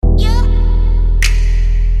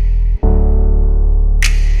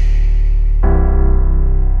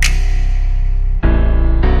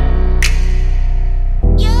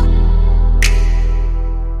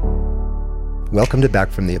Welcome to Back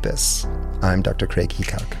from the Abyss. I'm Dr. Craig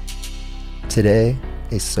Heacock. Today,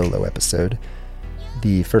 a solo episode,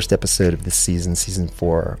 the first episode of this season, season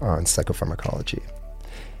 4, on psychopharmacology.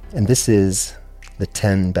 And this is the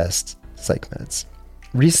 10 best psych meds.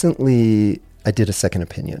 Recently, I did a second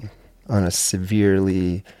opinion on a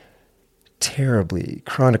severely, terribly,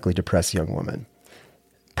 chronically depressed young woman.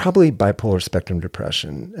 Probably bipolar spectrum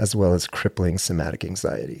depression, as well as crippling somatic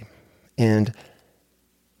anxiety. And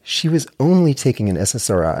she was only taking an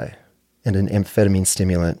SSRI and an amphetamine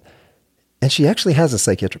stimulant, and she actually has a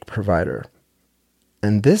psychiatric provider.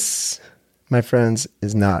 And this, my friends,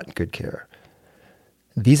 is not good care.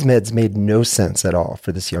 These meds made no sense at all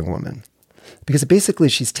for this young woman, because basically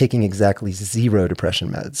she's taking exactly 0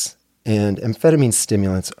 depression meds, and amphetamine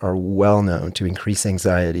stimulants are well known to increase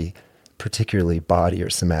anxiety, particularly body or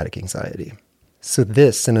somatic anxiety. So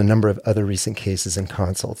this and a number of other recent cases and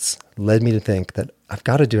consults led me to think that I've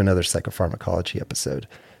got to do another psychopharmacology episode.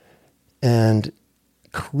 And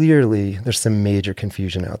clearly there's some major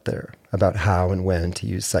confusion out there about how and when to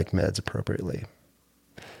use psych meds appropriately.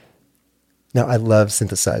 Now, I love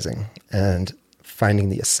synthesizing and finding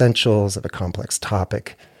the essentials of a complex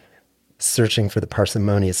topic, searching for the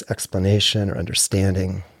parsimonious explanation or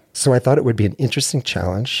understanding. So I thought it would be an interesting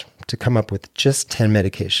challenge to come up with just 10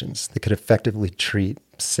 medications that could effectively treat,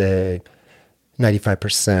 say,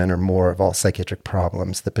 95% or more of all psychiatric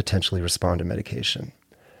problems that potentially respond to medication.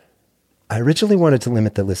 I originally wanted to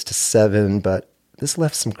limit the list to 7, but this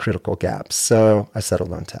left some critical gaps, so I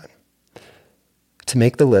settled on 10. To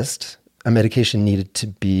make the list, a medication needed to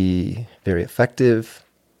be very effective,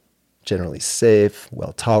 generally safe,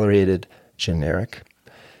 well-tolerated, generic.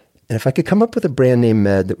 And if I could come up with a brand name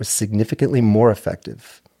med that was significantly more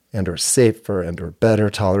effective and or safer and or better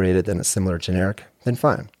tolerated than a similar generic, then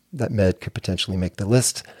fine. That med could potentially make the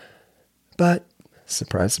list. But,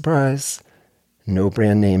 surprise, surprise, no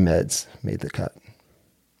brand name meds made the cut.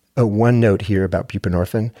 Oh, one note here about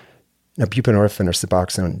buprenorphine. Now, buprenorphine or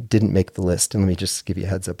Suboxone didn't make the list, and let me just give you a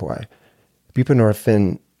heads up why.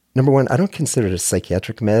 Buprenorphine, number one, I don't consider it a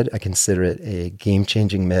psychiatric med. I consider it a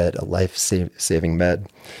game-changing med, a life-saving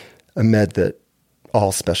med, a med that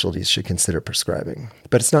all specialties should consider prescribing.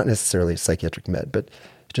 But it's not necessarily a psychiatric med. But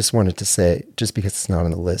just wanted to say, just because it's not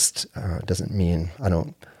on the list doesn't mean I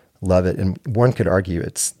don't love it. And one could argue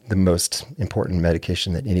it's the most important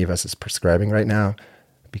medication that any of us is prescribing right now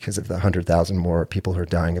because of the 100,000 more people who are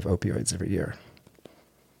dying of opioids every year.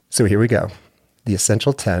 So here we go. The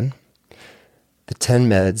essential 10. The 10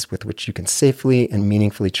 meds with which you can safely and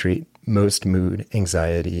meaningfully treat most mood,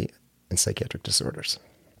 anxiety, and psychiatric disorders.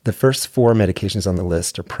 The first 4 medications on the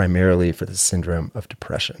list are primarily for the syndrome of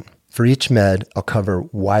depression. For each med, I'll cover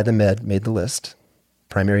why the med made the list,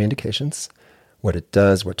 primary indications, what it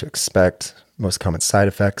does, what to expect, most common side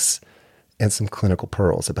effects, and some clinical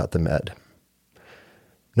pearls about the med.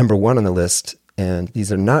 Number 1 on the list, and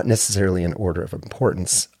these are not necessarily in order of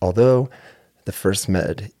importance, although the first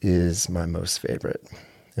med is my most favorite.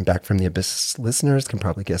 And Back from the Abyss listeners can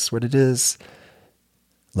probably guess what it is.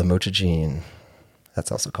 Lamotrigine. That's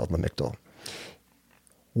also called Lamictal.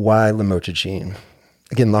 Why lamotrigine?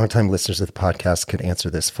 Again, longtime listeners of the podcast could answer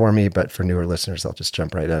this for me, but for newer listeners, I'll just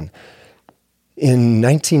jump right in. In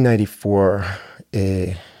 1994,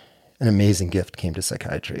 an amazing gift came to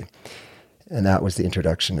psychiatry, and that was the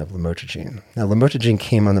introduction of lamotrigine. Now, lamotrigine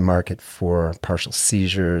came on the market for partial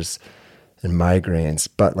seizures and migraines,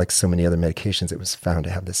 but like so many other medications, it was found to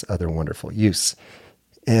have this other wonderful use.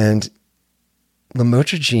 And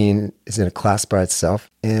lamotrigine is in a class by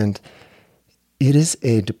itself, and it is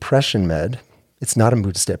a depression med. It's not a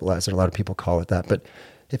mood stabilizer. A lot of people call it that. But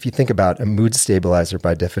if you think about a mood stabilizer,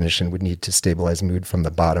 by definition, would need to stabilize mood from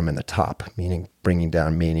the bottom and the top, meaning bringing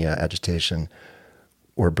down mania, agitation,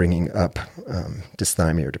 or bringing up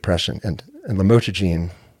dysthymia or depression. And lamotrigine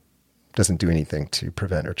doesn't do anything to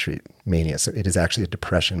prevent or treat mania. So it is actually a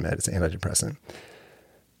depression med. It's an antidepressant.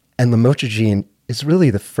 And lamotrigine is really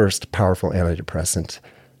the first powerful antidepressant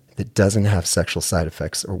that doesn't have sexual side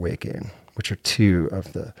effects or weight gain, which are 2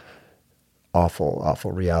 of the awful,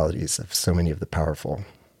 awful realities of so many of the powerful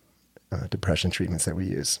depression treatments that we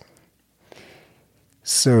use.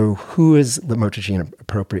 So who is lamotrigine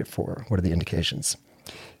appropriate for? What are the indications?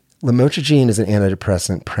 Lamotrigine is an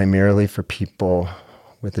antidepressant primarily for people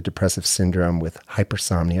with a depressive syndrome with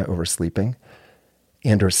hypersomnia, oversleeping,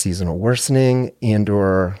 and or seasonal worsening, and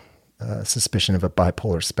or suspicion of a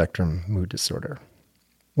bipolar spectrum mood disorder.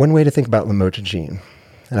 One way to think about lamotrigine,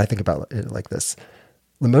 and I think about it like this,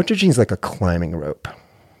 lamotrigine is like a climbing rope.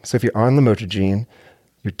 So if you're on lamotrigine,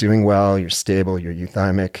 you're doing well, you're stable, you're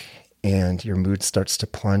euthymic, and your mood starts to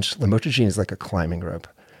plunge. Lamotrigine is like a climbing rope.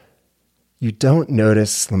 you don't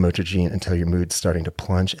notice lamotrigine until your mood's starting to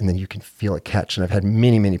plunge, and then you can feel it catch. And I've had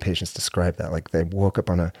many, many patients describe that. Like they woke up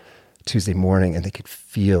on a Tuesday morning and they could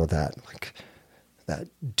feel that, like that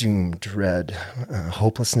doom, dread,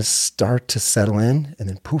 hopelessness start to settle in, and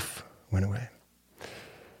then poof, went away.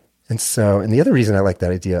 And the other reason I like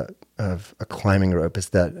that idea of a climbing rope is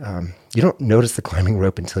that you don't notice the climbing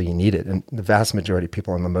rope until you need it. And the vast majority of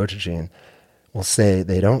people on lamotrigine will say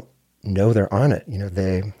they don't know they're on it.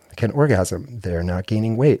 They can orgasm. They're not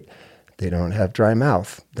gaining weight. They don't have dry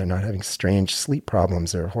mouth. They're not having strange sleep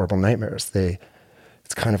problems or horrible nightmares.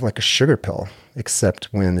 It's kind of like a sugar pill, except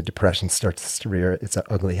when the depression starts to rear its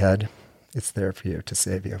ugly head, it's there for you to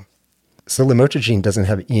save you. So lamotrigine doesn't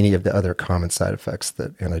have any of the other common side effects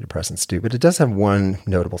that antidepressants do, but it does have one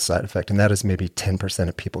notable side effect, and that is maybe 10%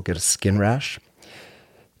 of people get a skin rash.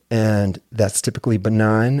 And that's typically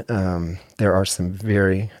benign. There are some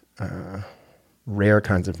very rare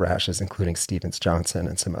kinds of rashes, including Stevens-Johnson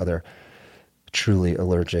and some other truly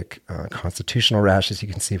allergic constitutional rashes you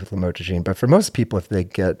can see with lamotrigine. But for most people, if they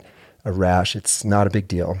get a rash, it's not a big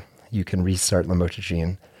deal. You can restart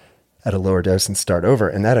lamotrigine at a lower dose and start over.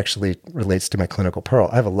 And that actually relates to my clinical pearl.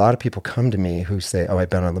 I have a lot of people come to me who say, I've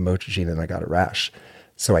been on lamotrigine and I got a rash,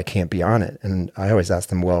 so I can't be on it. And I always ask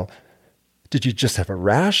them, well, did you just have a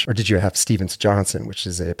rash, or did you have Stevens-Johnson, which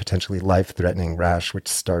is a potentially life-threatening rash, which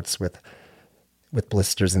starts with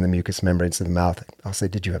blisters in the mucous membranes of the mouth? I'll say,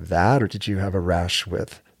 did you have that, or did you have a rash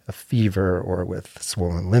with a fever or with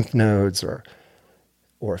swollen lymph nodes or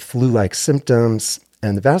flu-like symptoms?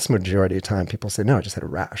 And the vast majority of the time, people say, no, I just had a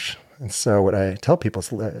rash. And so what I tell people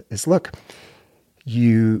is look,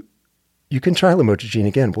 you can try lamotrigine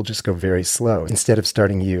again. We'll just go very slow. Instead of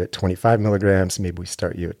starting you at 25 milligrams, maybe we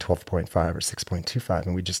start you at 12.5 or 6.25,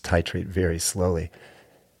 and we just titrate very slowly.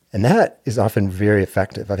 And that is often very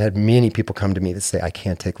effective. I've had many people come to me that say, I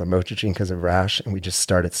can't take lamotrigine because of rash, and we just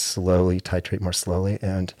start it slowly, titrate more slowly,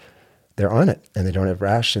 and they're on it, and they don't have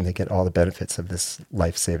rash, and they get all the benefits of this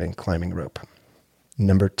life-saving climbing rope.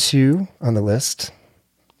 Number 2 on the list,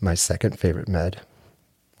 my second favorite med.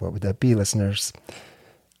 What would that be, listeners?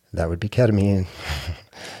 That would be ketamine.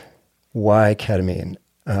 Why ketamine?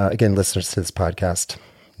 Again, listeners to this podcast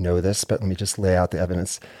know this, but let me just lay out the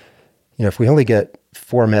evidence. If we only get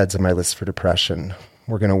 4 meds on my list for depression,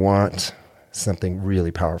 we're going to want something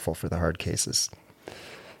really powerful for the hard cases.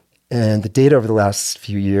 And the data over the last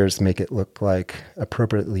few years make it look like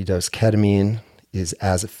appropriately dosed ketamine is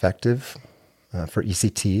as effective for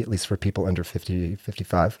ECT, at least for people under 50,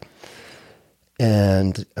 55.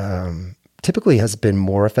 And typically has been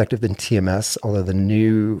more effective than TMS, although the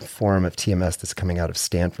new form of TMS that's coming out of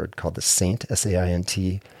Stanford called the SAINT,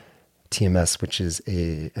 S-A-I-N-T, TMS, which is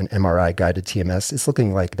an MRI-guided TMS, is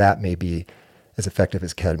looking like that may be as effective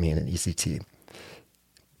as ketamine and ECT.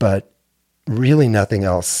 But really nothing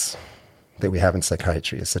else that we have in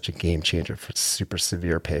psychiatry is such a game changer for super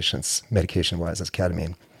severe patients, medication-wise, as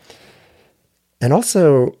ketamine. And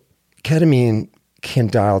also, ketamine can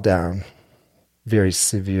dial down very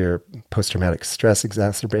severe post-traumatic stress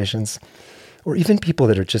exacerbations, or even people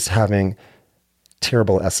that are just having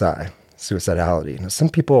terrible SI, suicidality. Some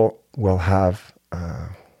people will have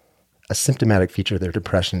a symptomatic feature of their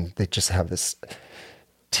depression. They just have this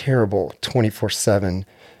terrible 24/7,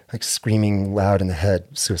 like screaming loud in the head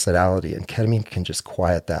suicidality, and ketamine can just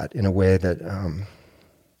quiet that in a way that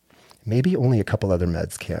maybe only a couple other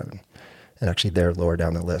meds can. And actually they're lower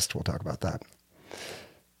down the list. We'll talk about that.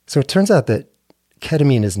 So it turns out that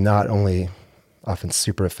ketamine is not only often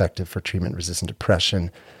super effective for treatment-resistant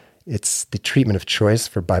depression, it's the treatment of choice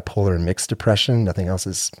for bipolar and mixed depression. Nothing else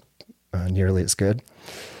is nearly as good.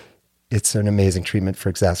 It's an amazing treatment for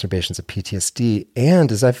exacerbations of PTSD.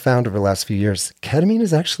 And as I've found over the last few years, ketamine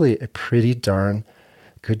is actually a pretty darn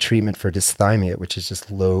good treatment for dysthymia, which is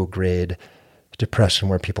just low-grade depression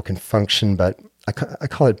where people can function, but I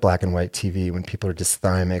call it black and white TV. When people are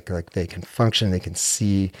dysthymic, like they can function, they can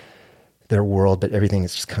see their world, but everything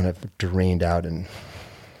is just kind of drained out and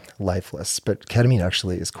lifeless. But ketamine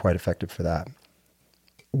actually is quite effective for that.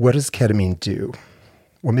 What does ketamine do?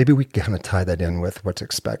 Well, maybe we kind of tie that in with what to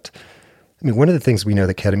expect. I mean, one of the things we know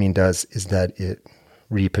that ketamine does is that it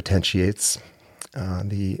repotentiates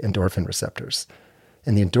the endorphin receptors.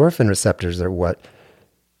 And the endorphin receptors are what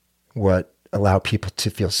allow people to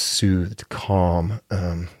feel soothed, calm,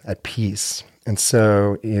 at peace. And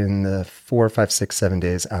so in the 4, 5, 6, 7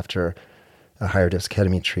 days after a higher dose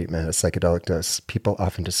ketamine treatment, a psychedelic dose, people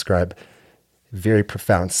often describe a very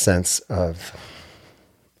profound sense of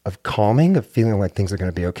calming, of feeling like things are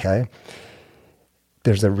going to be okay.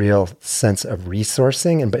 There's a real sense of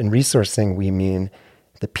resourcing. And in resourcing, we mean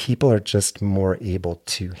the people are just more able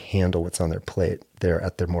to handle what's on their plate. They're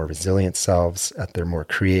at their more resilient selves, at their more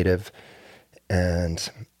creative and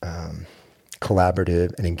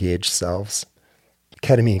collaborative and engaged selves.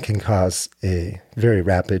 Ketamine can cause a very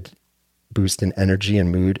rapid boost in energy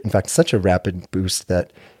and mood. In fact, such a rapid boost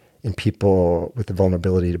that in people with the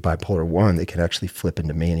vulnerability to bipolar 1, they can actually flip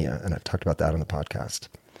into mania. And I've talked about that on the podcast.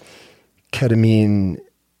 Ketamine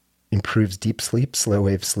improves deep sleep, slow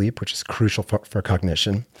wave sleep, which is crucial for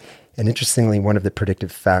cognition. And interestingly, one of the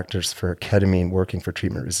predictive factors for ketamine working for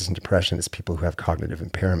treatment-resistant depression is people who have cognitive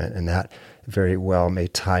impairment. And that very well may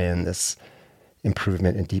tie in this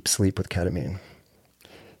improvement in deep sleep with ketamine.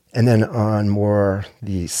 And then on more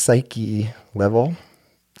the psyche level,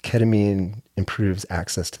 ketamine improves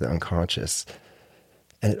access to the unconscious.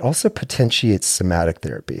 And it also potentiates somatic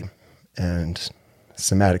therapy. And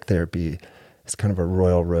somatic therapy is kind of a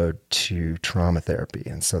royal road to trauma therapy.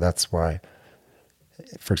 And so that's why,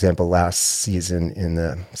 for example, last season in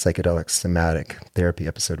the psychedelic somatic therapy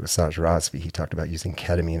episode with Saj Razvi, he talked about using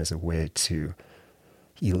ketamine as a way to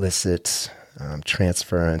elicit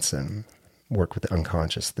transference and work with the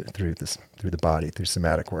unconscious through the body, through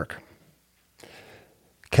somatic work.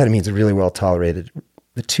 Ketamine is really well tolerated.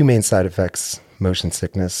 The two main side effects, motion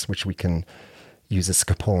sickness, which we can use a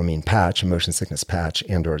scopolamine patch, a motion sickness patch,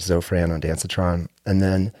 and or Zofran ondansetron, and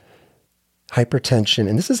then hypertension.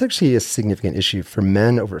 And this is actually a significant issue for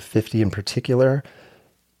men over 50 in particular.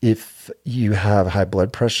 If you have high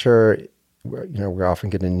blood pressure, we're often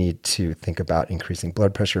going to need to think about increasing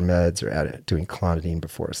blood pressure meds or doing clonidine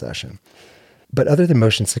before a session. But other than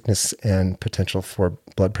motion sickness and potential for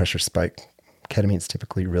blood pressure spike, ketamine is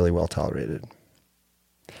typically really well tolerated.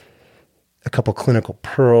 A couple clinical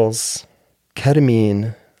pearls.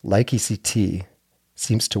 Ketamine, like ECT,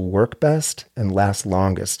 seems to work best and last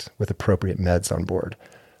longest with appropriate meds on board.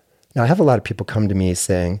 Now, I have a lot of people come to me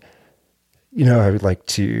saying, I would like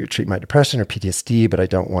to treat my depression or PTSD, but I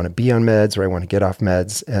don't want to be on meds or I want to get off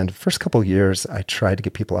meds. And first couple of years, I tried to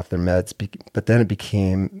get people off their meds, but then it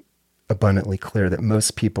became abundantly clear that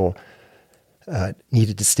most people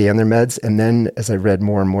needed to stay on their meds. And then as I read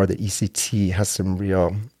more and more that ECT has some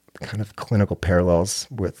real kind of clinical parallels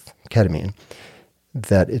with ketamine,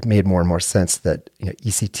 that it made more and more sense that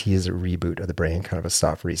ECT is a reboot of the brain, kind of a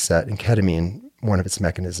soft reset. And ketamine, one of its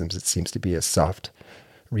mechanisms, it seems to be a soft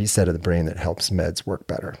reset of the brain that helps meds work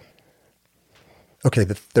better. Okay,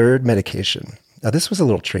 the third medication. Now this was a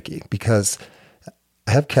little tricky because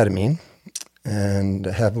I have ketamine and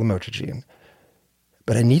I have lamotrigine,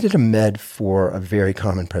 but I needed a med for a very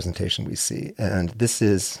common presentation we see. And this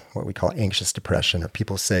is what we call anxious depression, or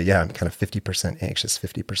people say, I'm kind of 50% anxious,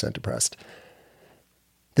 50% depressed.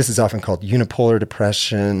 This is often called unipolar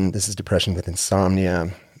depression. This is depression with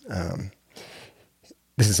insomnia.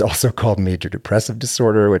 This is also called major depressive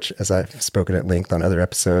disorder, which, as I've spoken at length on other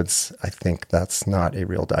episodes, I think that's not a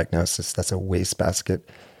real diagnosis. That's a wastebasket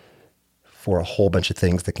for a whole bunch of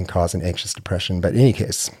things that can cause an anxious depression. But in any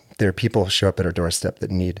case, there are people who show up at our doorstep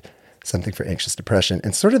that need something for anxious depression.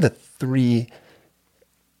 And sort of the three,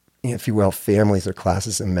 if you will, families or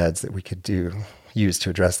classes of meds that we could use to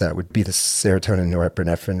address that would be the serotonin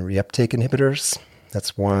norepinephrine reuptake inhibitors.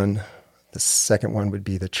 That's one. The second one would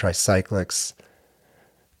be the tricyclics.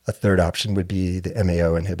 A third option would be the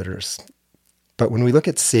MAO inhibitors. But when we look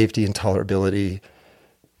at safety and tolerability,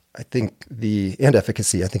 and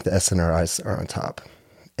efficacy, I think the SNRIs are on top.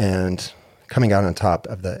 And coming out on top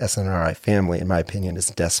of the SNRI family, in my opinion,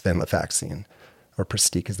 is desvenlafaxine, or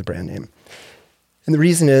Pristiq is the brand name. And the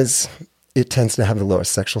reason is it tends to have the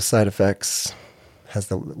lowest sexual side effects, has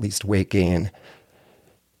the least weight gain.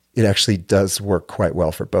 It actually does work quite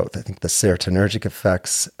well for both. I think the serotonergic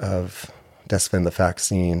effects of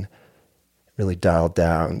desvenlafaxine really dialed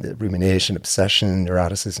down the rumination, obsession,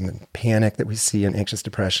 neuroticism, and panic that we see in anxious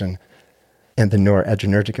depression. And the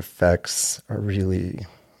noradrenergic effects are really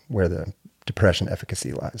where the depression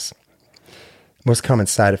efficacy lies. Most common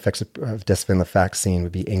side effects of desvenlafaxine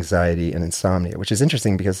would be anxiety and insomnia, which is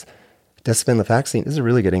interesting because desvenlafaxine is a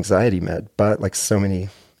really good anxiety med, but like so many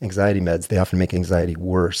anxiety meds, they often make anxiety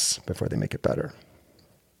worse before they make it better.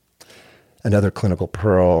 Another clinical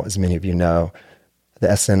pearl, as many of you know, the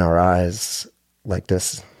SNRIs, like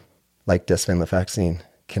desvenlafaxine,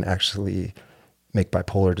 can actually make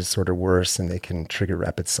bipolar disorder worse, and they can trigger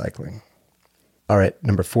rapid cycling. All right,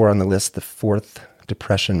 number 4 on the list, the fourth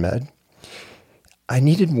depression med. I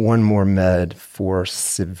needed one more med for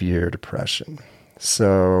severe depression.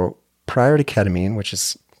 So prior to ketamine, which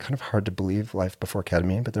is kind of hard to believe, life before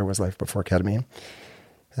ketamine, but there was life before ketamine.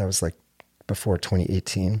 That was like before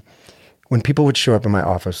 2018. when people would show up in my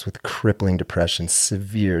office with crippling depression,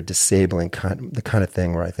 severe, disabling, the kind of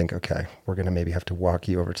thing where I think, okay, we're going to maybe have to walk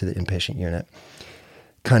you over to the inpatient unit,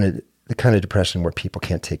 the kind of depression where people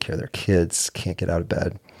can't take care of their kids, can't get out of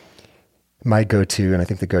bed. My go-to, and I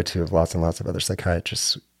think the go-to of lots and lots of other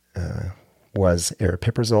psychiatrists, was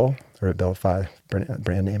aripiprazole, or Abilify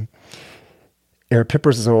brand name.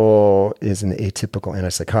 Aripiprazole is in the atypical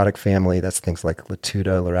antipsychotic family. That's things like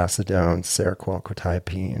Latuda, lurasidone, Seroquel,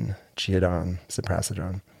 quetiapine, Geodon,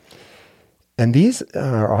 ziprasidone. And these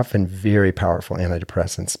are often very powerful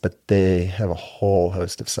antidepressants, but they have a whole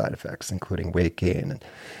host of side effects, including weight gain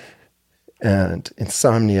and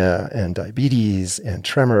insomnia and diabetes and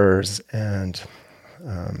tremors and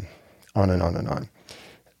on and on and on.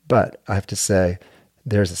 But I have to say,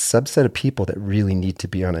 there's a subset of people that really need to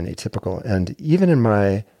be on an atypical. And even in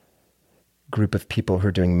my group of people who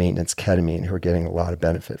are doing maintenance ketamine, who are getting a lot of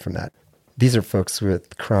benefit from that, these are folks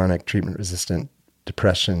with chronic treatment-resistant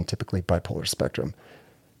depression, typically bipolar spectrum.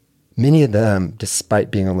 Many of them, despite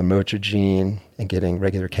being on lamotrigine and getting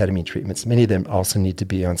regular ketamine treatments, many of them also need to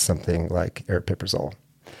be on something like aripiprazole.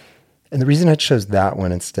 And the reason I chose that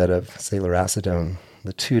one instead of, say, lurasidone,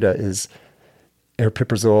 Latuda, is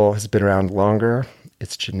aripiprazole has been around longer.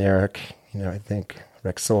 It's generic. I think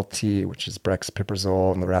Rexulti, which is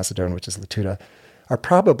brexpiprazole, and lurasidone, which is Latuda, are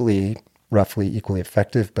probably roughly equally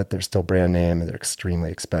effective, but they're still brand name and they're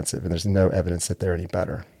extremely expensive, and there's no evidence that they're any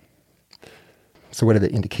better. So what are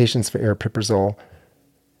the indications for aripiprazole?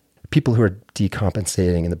 People who are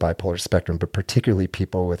decompensating in the bipolar spectrum, but particularly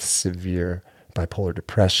people with severe bipolar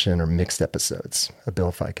depression or mixed episodes.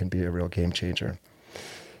 Abilify can be a real game changer.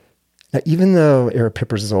 Now, even though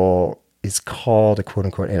aripiprazole is called a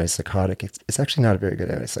quote-unquote antipsychotic, it's actually not a very good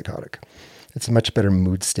antipsychotic. It's a much better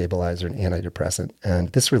mood stabilizer and antidepressant, and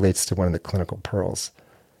this relates to one of the clinical pearls.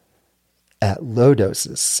 At low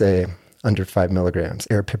doses, say under 5 milligrams,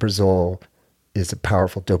 aripiprazole is a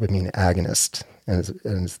powerful dopamine agonist and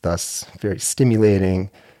is thus very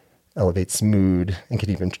stimulating, elevates mood, and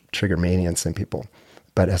can even trigger mania in some people,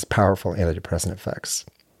 but has powerful antidepressant effects.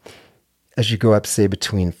 As you go up, say,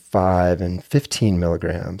 between 5 and 15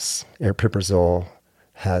 milligrams, aripiprazole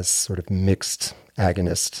has sort of mixed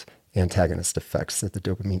agonist-antagonist effects at the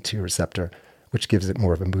dopamine 2 receptor, which gives it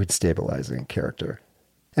more of a mood-stabilizing character.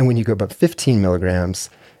 And when you go above 15 milligrams,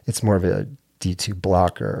 it's more of a D2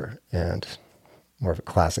 blocker and more of a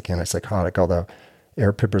classic antipsychotic, although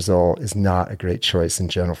aripiprazole is not a great choice in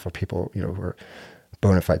general for people who are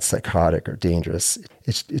bona fide psychotic or dangerous.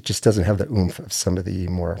 It just doesn't have the oomph of some of the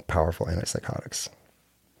more powerful antipsychotics.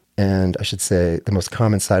 And I should say the most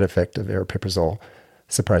common side effect of aripiprazole,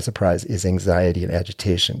 surprise, surprise, is anxiety and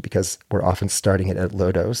agitation, because we're often starting it at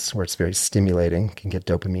low dose where it's very stimulating, can get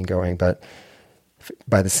dopamine going, but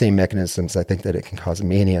by the same mechanisms, I think that it can cause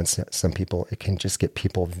mania in some people. It can just get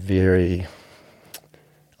people a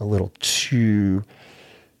little too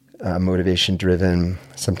motivation driven,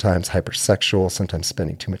 sometimes hypersexual, sometimes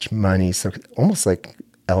spending too much money. So almost like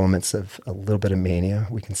elements of a little bit of mania.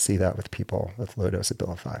 We can see that with people with low dose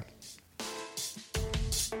Abilify.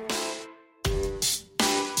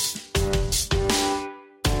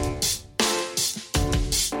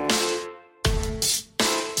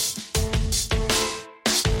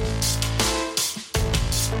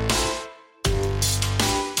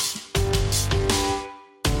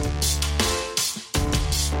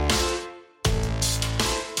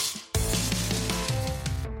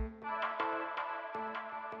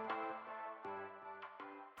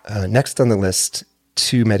 Next on the list,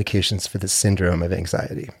 2 medications for the syndrome of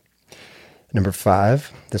anxiety. Number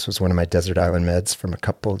 5, this was one of my desert island meds from a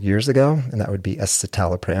couple years ago, and that would be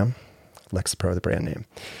escitalopram, Lexapro, the brand name.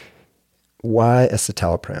 Why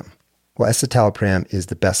escitalopram? Well, escitalopram is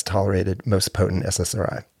the best tolerated, most potent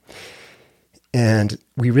SSRI. And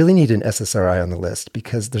we really need an SSRI on the list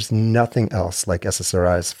because there's nothing else like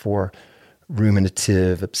SSRIs for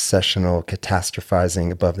ruminative, obsessional, catastrophizing,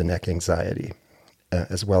 above-the-neck anxiety,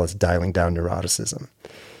 as well as dialing down neuroticism.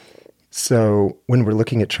 So when we're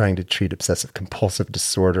looking at trying to treat obsessive-compulsive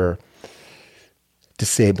disorder,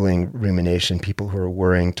 disabling rumination, people who are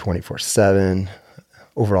worrying 24/7,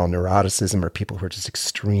 overall neuroticism, or people who are just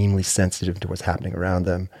extremely sensitive to what's happening around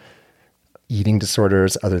them, eating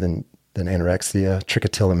disorders other than anorexia,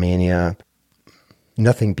 trichotillomania,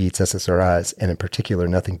 nothing beats SSRIs, and in particular,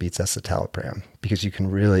 nothing beats escitalopram, because you can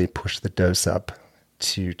really push the dose up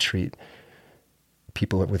to treat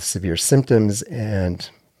people with severe symptoms, and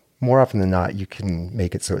more often than not, you can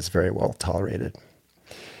make it so it's very well tolerated.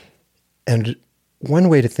 And one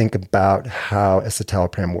way to think about how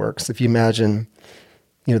escitalopram works, if you imagine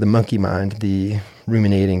The monkey mind, the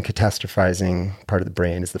ruminating, catastrophizing part of the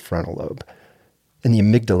brain is the frontal lobe. And the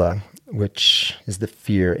amygdala, which is the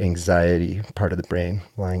fear, anxiety part of the brain,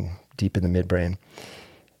 lying deep in the midbrain,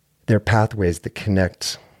 there are pathways that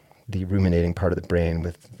connect the ruminating part of the brain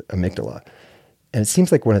with the amygdala. And it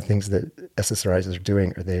seems like one of the things that SSRIs are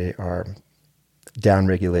doing, or they are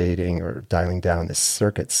downregulating or dialing down this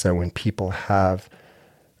circuit. So when people have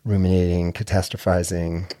ruminating,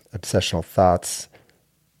 catastrophizing, obsessional thoughts,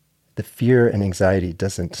 the fear and anxiety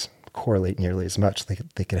doesn't correlate nearly as much.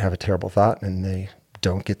 They can have a terrible thought and they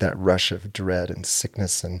don't get that rush of dread and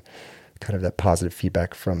sickness and kind of that positive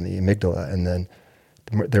feedback from the amygdala. And then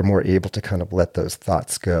they're more able to kind of let those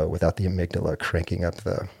thoughts go without the amygdala cranking up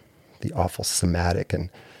the awful somatic and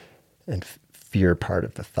fear part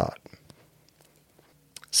of the thought.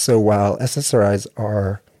 So while SSRIs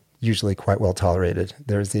are usually quite well tolerated,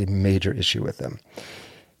 there's a major issue with them.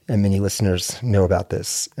 And many listeners know about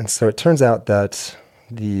this. And so it turns out that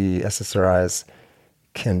the SSRIs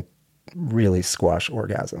can really squash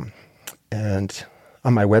orgasm. And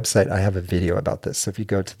on my website, I have a video about this. So if you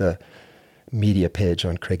go to the media page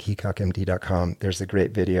on craigheacockmd.com, there's a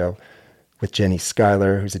great video with Jenny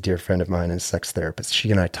Schuyler, who's a dear friend of mine and a sex therapist.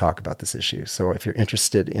 She and I talk about this issue. So if you're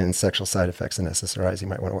interested in sexual side effects in SSRIs, you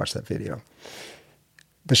might want to watch that video.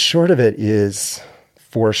 The short of it is,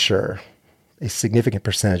 for sure, a significant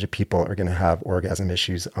percentage of people are going to have orgasm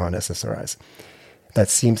issues on SSRIs. That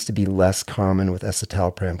seems to be less common with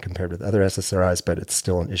escitalopram compared with other SSRIs, but it's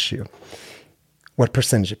still an issue. What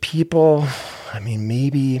percentage of people? I mean,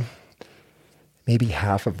 maybe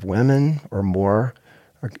half of women or more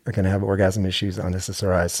are going to have orgasm issues on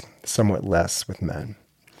SSRIs, somewhat less with men.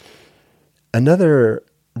 Another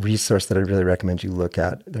resource that I really recommend you look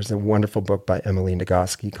at, there's a wonderful book by Emily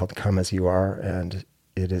Nagoski called Come As You Are, and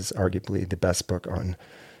it is arguably the best book on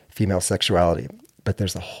female sexuality. But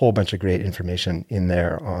there's a whole bunch of great information in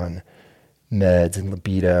there on meds and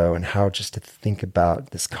libido and how just to think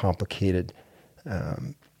about this complicated,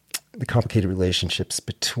 the complicated relationships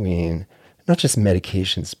between not just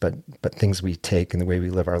medications, but things we take and the way we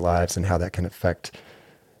live our lives and how that can affect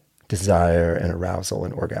desire and arousal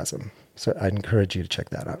and orgasm. So I'd encourage you to check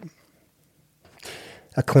that out.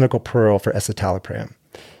 A clinical pearl for escitalopram.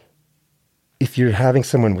 If you're having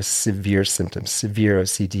someone with severe symptoms, severe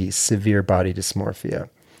OCD, severe body dysmorphia,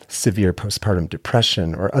 severe postpartum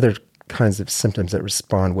depression, or other kinds of symptoms that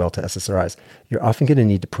respond well to SSRIs, you're often going to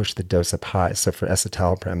need to push the dose up high. So for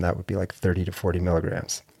escitalopram, that would be like 30 to 40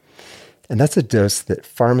 milligrams. And that's a dose that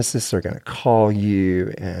pharmacists are going to call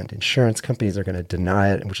you and insurance companies are going to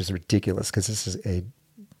deny it, which is ridiculous because this is a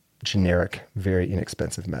generic, very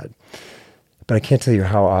inexpensive med. But I can't tell you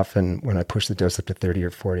how often when I push the dose up to 30 or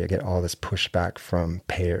 40, I get all this pushback from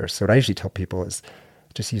payers. So what I usually tell people is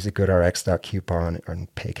just use a GoodRx coupon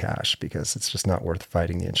and pay cash because it's just not worth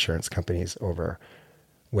fighting the insurance companies over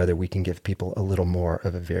whether we can give people a little more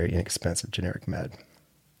of a very inexpensive generic med.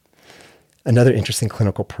 Another interesting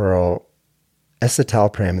clinical pearl,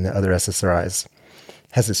 escitalopram and the other SSRIs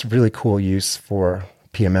has this really cool use for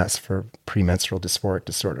PMS, for premenstrual dysphoric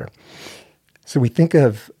disorder. So we think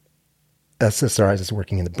of SSRIs as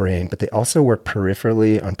working in the brain, but they also work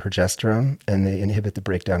peripherally on progesterone, and they inhibit the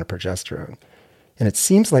breakdown of progesterone. And it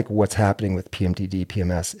seems like what's happening with PMDD,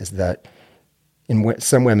 PMS, is that in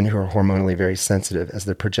some women who are hormonally very sensitive, as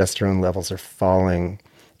their progesterone levels are falling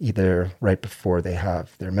either right before they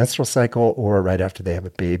have their menstrual cycle or right after they have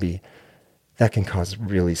a baby, that can cause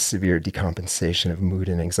really severe decompensation of mood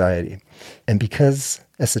and anxiety. And because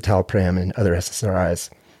escitalopram and other SSRIs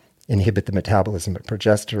inhibit the metabolism of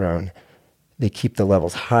progesterone, they keep the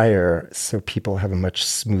levels higher so people have a much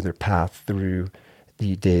smoother path through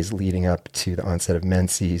the days leading up to the onset of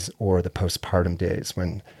menses or the postpartum days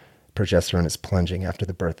when progesterone is plunging after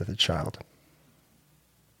the birth of the child.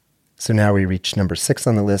 So now we reach number 6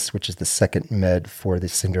 on the list, which is the second med for the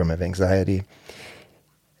syndrome of anxiety.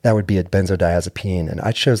 That would be a benzodiazepine, and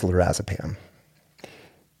I chose lorazepam.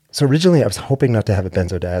 So originally I was hoping not to have a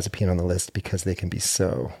benzodiazepine on the list because they can be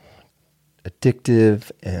so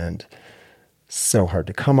addictive and so hard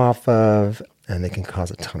to come off of, and they can cause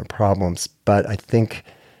a ton of problems. But I think,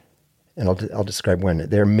 and I'll describe when,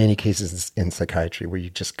 there are many cases in psychiatry where you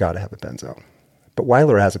just got to have a benzo. But why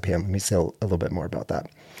lorazepam? Let me say a little bit more about that.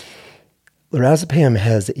 Lorazepam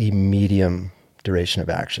has a medium duration of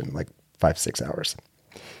action, like 5-6 hours.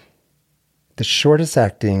 The shortest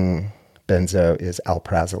acting benzo is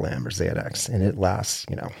alprazolam or Xanax, and it lasts,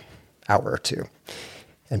 hour or two.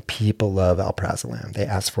 And people love alprazolam. They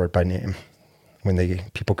ask for it by name. When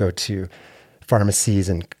people go to pharmacies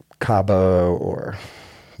in Cabo or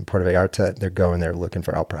in Puerto Vallarta, they're looking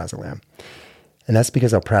for alprazolam. And that's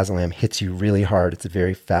because alprazolam hits you really hard. It's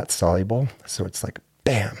very fat soluble. So it's like,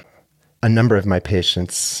 bam. A number of my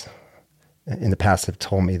patients in the past have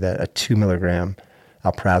told me that a 2 milligram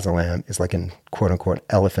alprazolam is like an quote unquote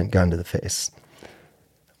elephant gun to the face.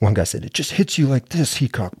 One guy said, it just hits you like this,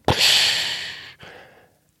 Heacock.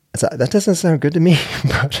 So that doesn't sound good to me,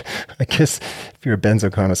 but I guess if you're a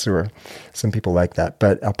benzo connoisseur, some people like that.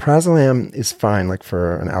 But alprazolam is fine, like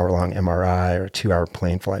for an hour-long MRI or a 2-hour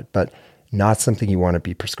plane flight, but not something you want to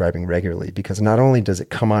be prescribing regularly, because not only does it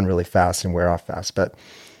come on really fast and wear off fast, but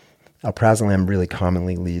alprazolam really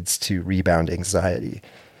commonly leads to rebound anxiety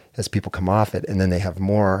as people come off it, and then they have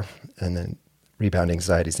more, and then rebound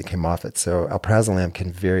anxieties that came off it. So alprazolam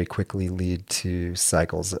can very quickly lead to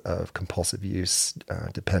cycles of compulsive use,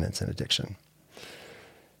 dependence, and addiction.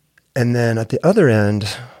 And then at the other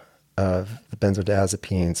end of the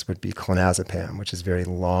benzodiazepines would be clonazepam, which is very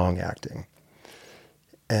long-acting.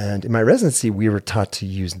 And in my residency, we were taught to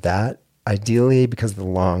use that, ideally because of the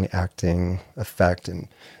long-acting effect, and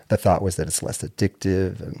the thought was that it's less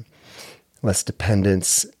addictive and less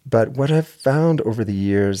dependence. But what I've found over the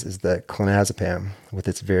years is that clonazepam, with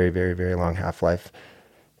its very, very, very long half-life,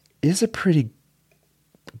 is a pretty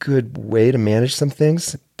good way to manage some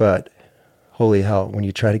things. But holy hell, when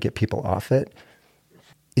you try to get people off it,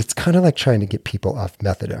 it's kind of like trying to get people off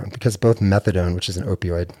methadone, because both methadone, which is an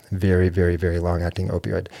opioid, very, very, very long-acting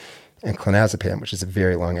opioid, and clonazepam, which is a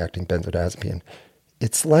very long-acting benzodiazepine,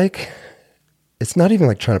 it's not even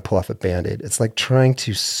like trying to pull off a Band-Aid. It's like trying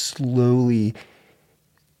to slowly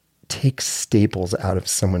take staples out of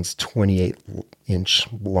someone's 28-inch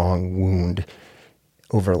long wound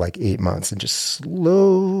over like 8 months and just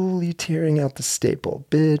slowly tearing out the staple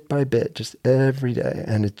bit by bit, just every day.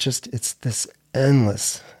 And it's this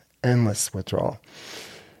endless withdrawal.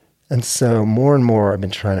 And so more and more I've been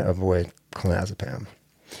trying to avoid clonazepam.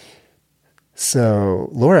 So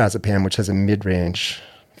lorazepam, which has a mid-range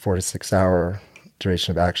 4 to 6 hour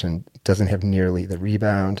duration of action, doesn't have nearly the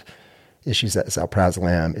rebound issues as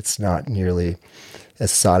alprazolam. It's not nearly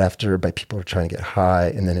as sought after by people who are trying to get high,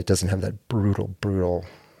 and then it doesn't have that brutal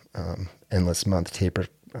endless month taper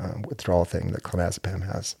withdrawal thing that clonazepam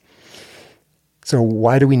has. So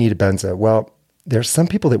why do we need a benzo? Well, there's some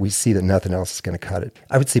people that we see that nothing else is going to cut it.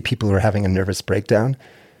 I would say people who are having a nervous breakdown.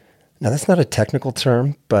 Now, that's not a technical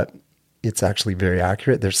term, but it's actually very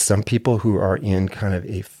accurate. There's some people who are in kind of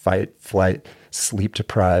a fight, flight,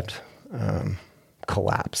 sleep-deprived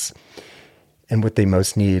collapse. And what they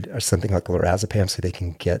most need are something like lorazepam so they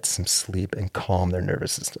can get some sleep and calm their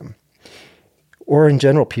nervous system. Or in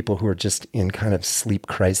general, people who are just in kind of sleep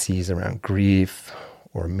crises around grief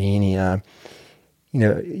or mania. You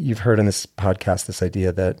know, you've heard on this podcast this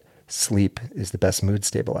idea that sleep is the best mood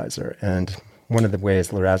stabilizer. And one of the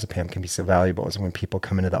ways lorazepam can be so valuable is when people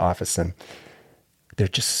come into the office and they're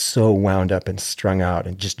just so wound up and strung out,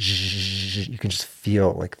 and just you can just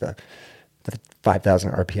feel like the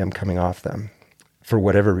 5,000 RPM coming off them. For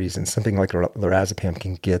whatever reason, something like lorazepam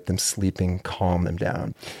can get them sleeping, calm them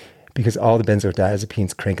down. Because all the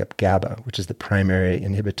benzodiazepines crank up GABA, which is the primary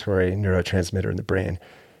inhibitory neurotransmitter in the brain.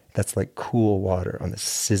 That's like cool water on the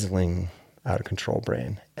sizzling, out-of-control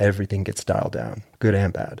brain. Everything gets dialed down, good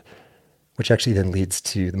and bad, which actually then leads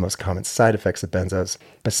to the most common side effects of benzos.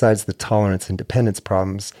 Besides the tolerance and dependence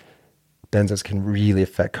problems, benzos can really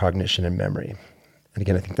affect cognition and memory. And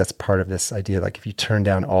again, I think that's part of this idea, like if you turn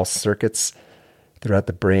down all circuits throughout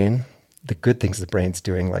the brain, the good things the brain's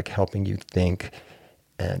doing, like helping you think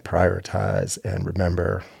and prioritize and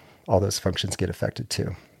remember, all those functions get affected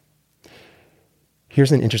too.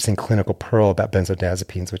 Here's an interesting clinical pearl about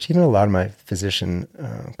benzodiazepines, which even a lot of my physician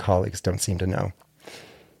colleagues don't seem to know.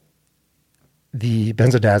 The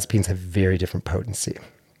benzodiazepines have very different potency.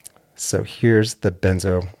 So here's the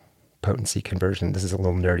benzo potency conversion. This is a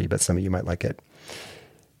little nerdy, but some of you might like it.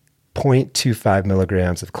 0.25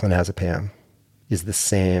 milligrams of clonazepam is the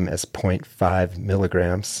same as 0.5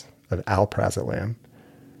 milligrams of alprazolam,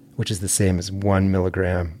 which is the same as 1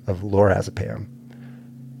 milligram of lorazepam,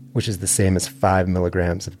 which is the same as 5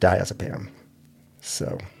 milligrams of diazepam.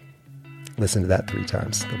 So listen to that 3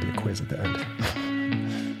 times. There'll be a quiz at the end.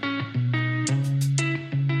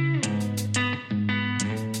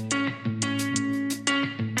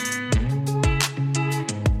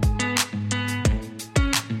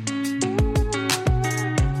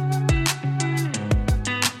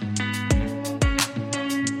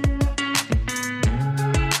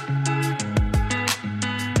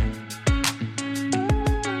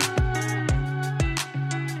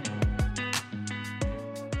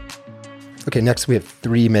 Okay, next we have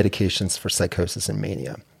 3 medications for psychosis and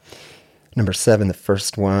mania. Number 7, the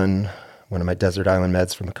first one one of my desert island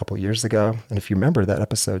meds from a couple years ago. And if you remember that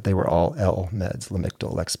episode, they were all L meds,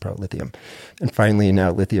 Lamictal, Lexapro, lithium. And finally,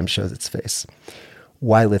 now lithium shows its face.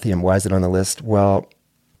 Why lithium? Why is it on the list? Well,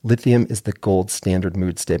 lithium is the gold standard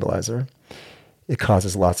mood stabilizer. It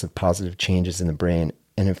causes lots of positive changes in the brain.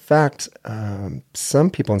 And in fact, some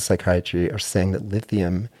people in psychiatry are saying that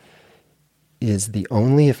lithium is the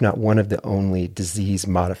only, if not one of the only,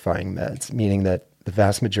 disease-modifying meds, meaning that the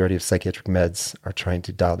vast majority of psychiatric meds are trying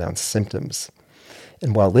to dial down symptoms.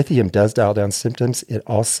 And while lithium does dial down symptoms, it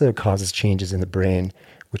also causes changes in the brain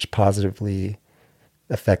which positively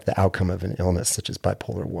affect the outcome of an illness, such as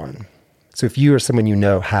bipolar 1. So if you or someone you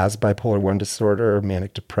know has bipolar 1 disorder or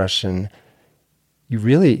manic depression, you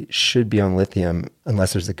really should be on lithium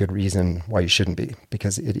unless there's a good reason why you shouldn't be,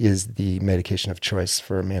 because it is the medication of choice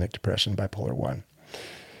for manic depression, bipolar 1.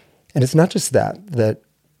 And it's not just that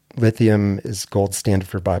lithium is gold standard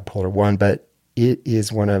for bipolar 1, but it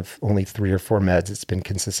is one of only 3 or 4 meds that's been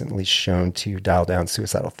consistently shown to dial down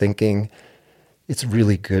suicidal thinking. It's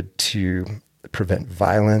really good to prevent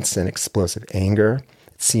violence and explosive anger.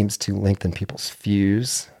 It seems to lengthen people's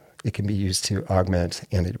fuse. It can be used to augment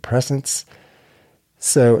antidepressants.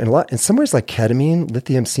 So in some ways like ketamine,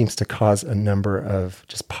 lithium seems to cause a number of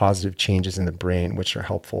just positive changes in the brain, which are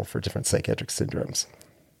helpful for different psychiatric syndromes.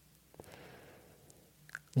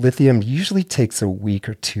 Lithium usually takes a week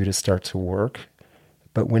or 2 to start to work,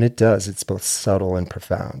 but when it does, it's both subtle and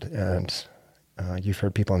profound. And you've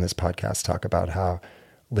heard people on this podcast talk about how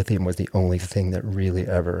lithium was the only thing that really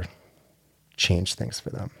ever changed things for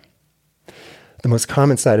them. The most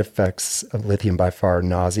common side effects of lithium by far are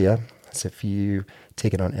nausea. So if you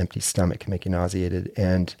take it on empty stomach, it can make you nauseated.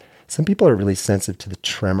 And some people are really sensitive to the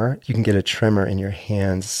tremor. You can get a tremor in your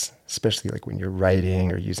hands, especially like when you're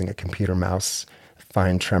writing or using a computer mouse,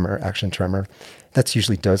 fine tremor, action tremor. That's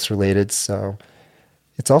usually dose related. So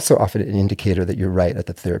it's also often an indicator that you're right at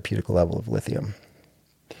the therapeutic level of lithium.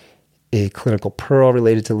 A clinical pearl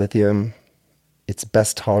related to lithium, it's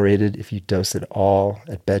best tolerated if you dose it all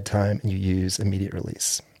at bedtime and you use immediate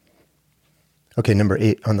release. Okay, number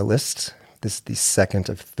 8 on the list. This is the second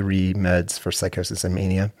of 3 meds for psychosis and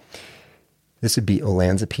mania. This would be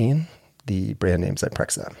olanzapine, the brand name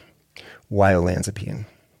Zyprexa. Why olanzapine?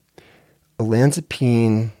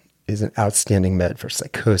 Olanzapine is an outstanding med for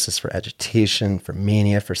psychosis, for agitation, for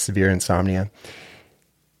mania, for severe insomnia.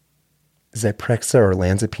 Zyprexa or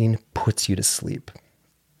olanzapine puts you to sleep.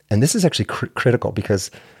 And this is actually critical because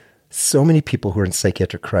so many people who are in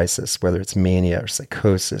psychiatric crisis, whether it's mania or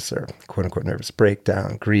psychosis or quote-unquote nervous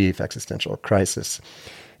breakdown, grief, existential crisis,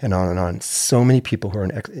 and on, so many people who are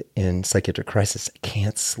in psychiatric crisis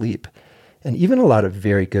can't sleep. And even a lot of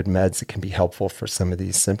very good meds that can be helpful for some of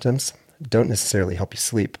these symptoms don't necessarily help you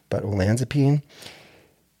sleep, but olanzapine,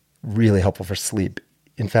 really helpful for sleep.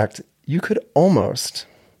 In fact, you could almost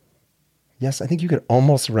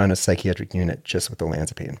run a psychiatric unit just with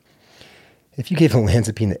olanzapine. If you gave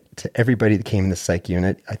olanzapine to everybody that came in the psych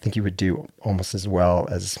unit, I think you would do almost as well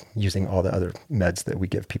as using all the other meds that we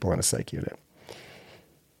give people in a psych unit.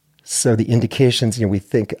 So the indications,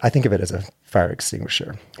 I think of it as a fire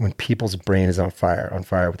extinguisher. When people's brain is on fire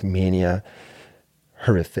with mania,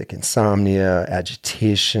 horrific insomnia,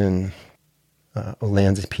 agitation,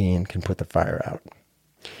 olanzapine can put the fire out.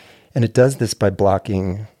 And it does this by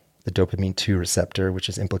blocking the dopamine 2 receptor, which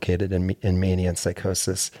is implicated in mania and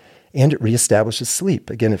psychosis. And it reestablishes sleep.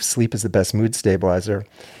 Again, if sleep is the best mood stabilizer,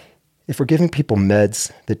 if we're giving people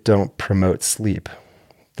meds that don't promote sleep,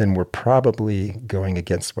 then we're probably going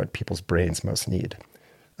against what people's brains most need.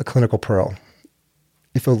 A clinical pearl.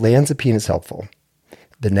 If olanzapine is helpful,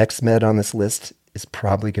 the next med on this list is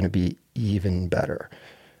probably going to be even better.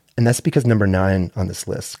 And that's because number 9 on this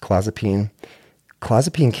list, clozapine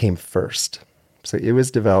came first. So it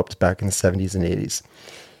was developed back in the 70s and 80s.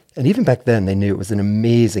 And even back then, they knew it was an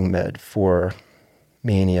amazing med for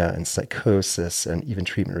mania and psychosis and even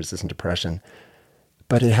treatment-resistant depression.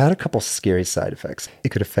 But it had a couple scary side effects. It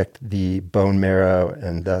could affect the bone marrow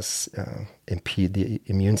and thus impede the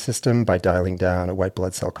immune system by dialing down a white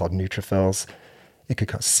blood cell called neutrophils. It could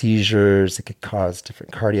cause seizures. It could cause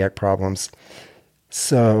different cardiac problems.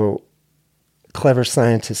 So clever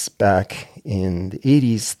scientists back in the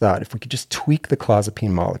 80s thought if we could just tweak the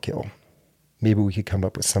clozapine molecule, maybe we could come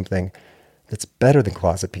up with something that's better than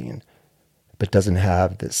clozapine, but doesn't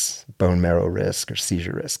have this bone marrow risk or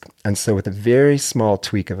seizure risk. And so with a very small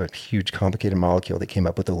tweak of a huge complicated molecule, they came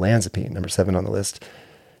up with olanzapine, number 7 on the list.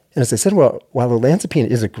 And as I said, while olanzapine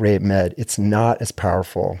is a great med, it's not as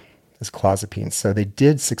powerful as clozapine. So they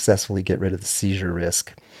did successfully get rid of the seizure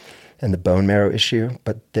risk and the bone marrow issue,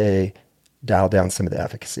 but they dialed down some of the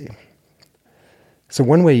efficacy. So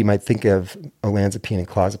one way you might think of olanzapine and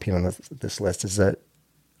clozapine on this list is that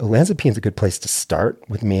olanzapine is a good place to start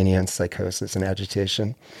with mania and psychosis and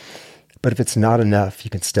agitation. But if it's not enough, you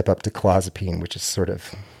can step up to clozapine, which is sort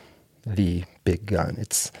of the big gun.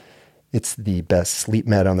 It's the best sleep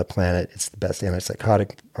med on the planet. It's the best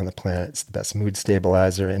antipsychotic on the planet. It's the best mood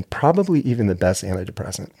stabilizer, and probably even the best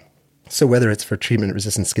antidepressant. So whether it's for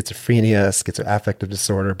treatment-resistant schizophrenia, schizoaffective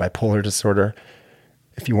disorder, bipolar disorder,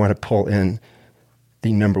 if you want to pull in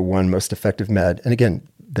the number one most effective med, and again,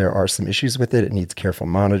 there are some issues with it. It needs careful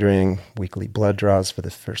monitoring, weekly blood draws for the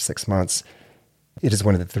first 6 months. It is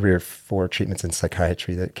one of the 3 or 4 treatments in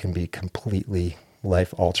psychiatry that can be completely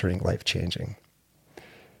life-altering, life-changing.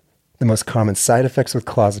 The most common side effects with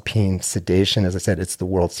clozapine, sedation, as I said, it's the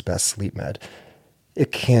world's best sleep med.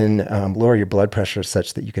 It can lower your blood pressure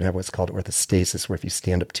such that you can have what's called orthostasis, where if you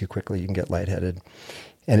stand up too quickly, you can get lightheaded.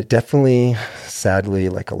 And it definitely, sadly,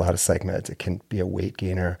 like a lot of psych meds, it can be a weight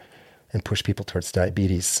gainer and push people towards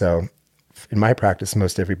diabetes. So in my practice,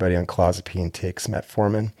 most everybody on clozapine takes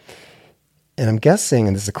metformin. And I'm guessing,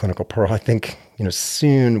 and this is a clinical pearl, I think,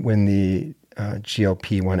 soon when the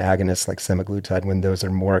GLP-1 agonists like semaglutide, when those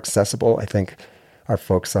are more accessible, I think our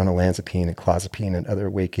folks on olanzapine and clozapine and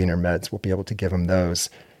other weight gainer meds will be able to give them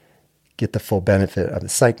those, get the full benefit of the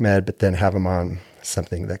psych med, but then have them on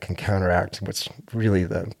something that can counteract what's really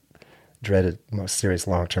the dreaded, most serious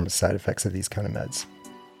long-term side effects of these kind of meds.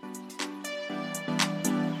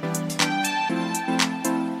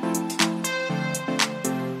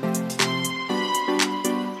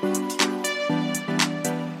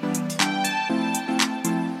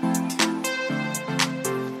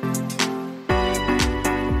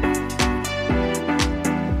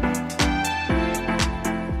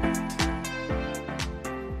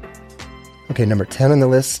 Okay, number 10 on the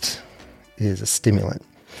list is a stimulant.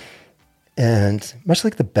 And much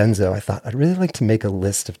like the benzo, I thought I'd really like to make a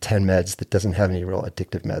list of 10 meds that doesn't have any real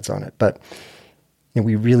addictive meds on it. But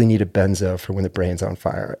we really need a benzo for when the brain's on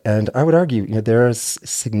fire. And I would argue, there is a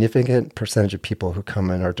significant percentage of people who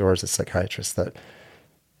come in our doors as psychiatrists that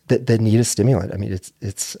need a stimulant. I mean,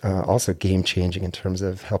 it's also game-changing in terms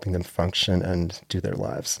of helping them function and do their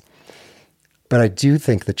lives. But I do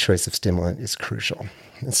think the choice of stimulant is crucial.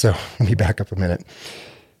 And so let me back up a minute.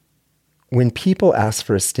 When people ask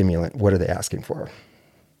for a stimulant, what are they asking for?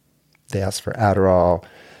 They ask for Adderall.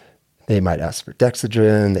 They might ask for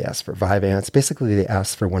Dexedrine. They ask for Vyvanse. Basically, they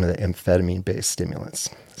ask for one of the amphetamine-based stimulants.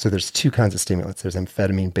 So there's 2 kinds of stimulants. There's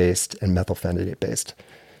amphetamine-based and methylphenidate-based.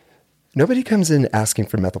 Nobody comes in asking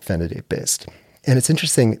for methylphenidate-based. And it's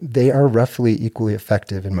interesting, they are roughly equally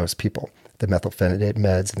effective in most people, the methylphenidate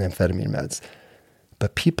meds and the amphetamine meds.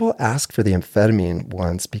 But people ask for the amphetamine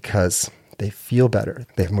ones because they feel better.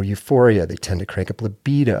 They have more euphoria. They tend to crank up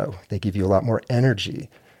libido. They give you a lot more energy.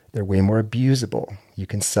 They're way more abusable. You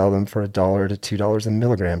can sell them for $1 to $2 a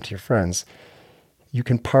milligram to your friends. You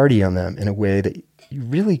can party on them in a way that you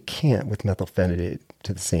really can't with methylphenidate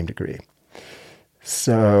to the same degree.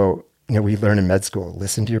 So, we learn in med school,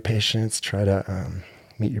 listen to your patients, try to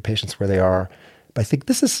meet your patients where they are. But I think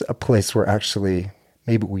this is a place where actually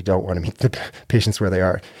maybe we don't want to meet the patients where they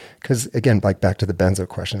are. Because again, like back to the benzo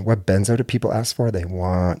question, what benzo do people ask for? They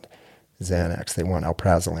want Xanax. They want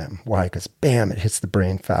alprazolam. Why? Because bam, it hits the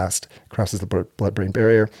brain fast, crosses the blood-brain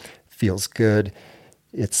barrier, feels good.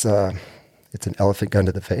 It's an elephant gun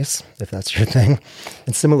to the face, if that's your thing.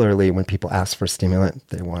 And similarly, when people ask for a stimulant,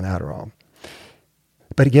 they want Adderall.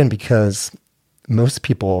 But again, because most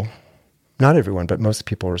people, not everyone, but most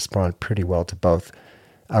people respond pretty well to both,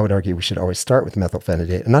 I would argue we should always start with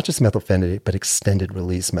methylphenidate, and not just methylphenidate, but extended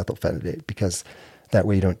release methylphenidate, because that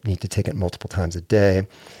way you don't need to take it multiple times a day.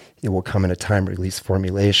 It will come in a time release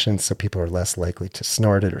formulation, so people are less likely to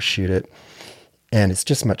snort it or shoot it, and it's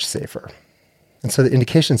just much safer. And so the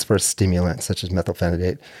indications for a stimulant, such as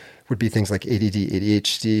methylphenidate, would be things like ADD,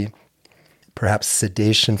 ADHD, perhaps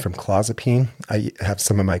sedation from clozapine. I have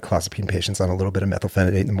some of my clozapine patients on a little bit of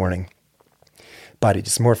methylphenidate in the morning. Body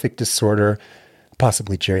dysmorphic disorder,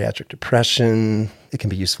 possibly geriatric depression. It can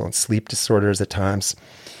be useful in sleep disorders at times.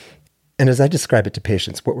 And as I describe it to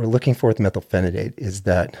patients, what we're looking for with methylphenidate is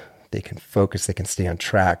that they can focus, they can stay on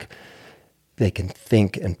track, they can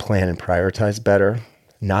think and plan and prioritize better,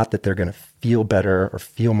 not that they're going to feel better or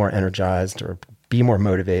feel more energized or be more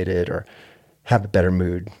motivated or have a better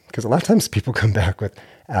mood. Because a lot of times people come back with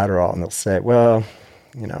Adderall and they'll say, well,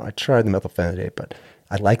 I tried the methylphenidate, but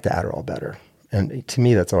I like the Adderall better. And to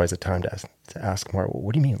me, that's always a time to ask more, well,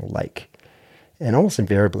 what do you mean like? And almost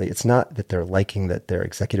invariably, it's not that they're liking that their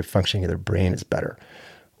executive functioning of their brain is better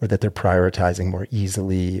or that they're prioritizing more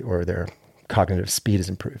easily or their cognitive speed is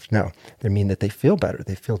improved. No, they mean that they feel better.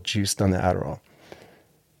 They feel juiced on the Adderall.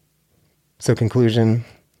 So conclusion,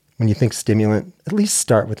 when you think stimulant, at least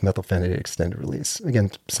start with methylphenidate extended release. Again,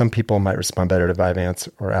 some people might respond better to Vyvanse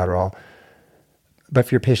or Adderall, but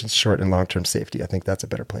for your patient's short and long-term safety, I think that's a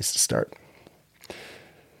better place to start.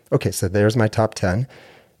 Okay, so there's my top 10.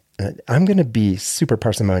 I'm going to be super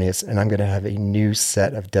parsimonious, and I'm going to have a new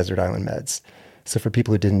set of desert island meds. So for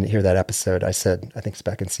people who didn't hear that episode, I said, I think it's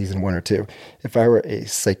back in season 1 or 2, if I were a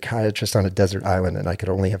psychiatrist on a desert island and I could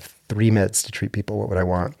only have 3 meds to treat people, what would I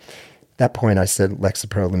want? At that point, I said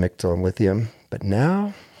Lexapro, Lamictal, and lithium. But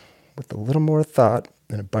now, with a little more thought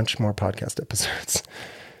and a bunch more podcast episodes,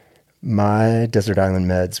 my desert island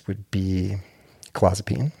meds would be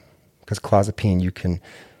clozapine, because clozapine, you could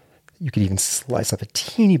even slice off a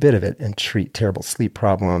teeny bit of it and treat terrible sleep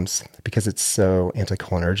problems. Because it's so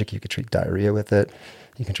anticholinergic, you could treat diarrhea with it.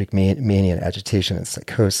 You can treat mania and agitation and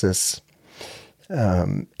psychosis.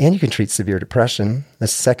 And you can treat severe depression. The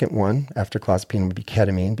second one after clozapine would be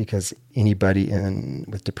ketamine, because anybody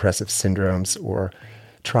with depressive syndromes or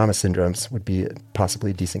trauma syndromes would be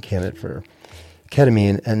possibly a decent candidate for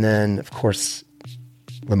ketamine. And then, of course,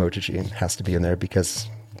 lamotrigine has to be in there, because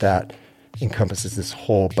that encompasses this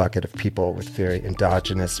whole bucket of people with very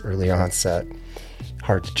endogenous, early onset,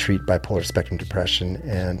 hard to treat bipolar spectrum depression.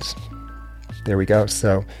 And there we go.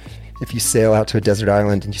 So if you sail out to a desert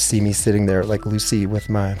island and you see me sitting there like Lucy with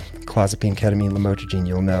my clozapine, ketamine, lamotrigine,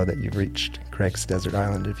 you'll know that you've reached Craig's desert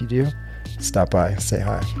island. If you do, stop by, say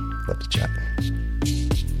hi. Love to chat.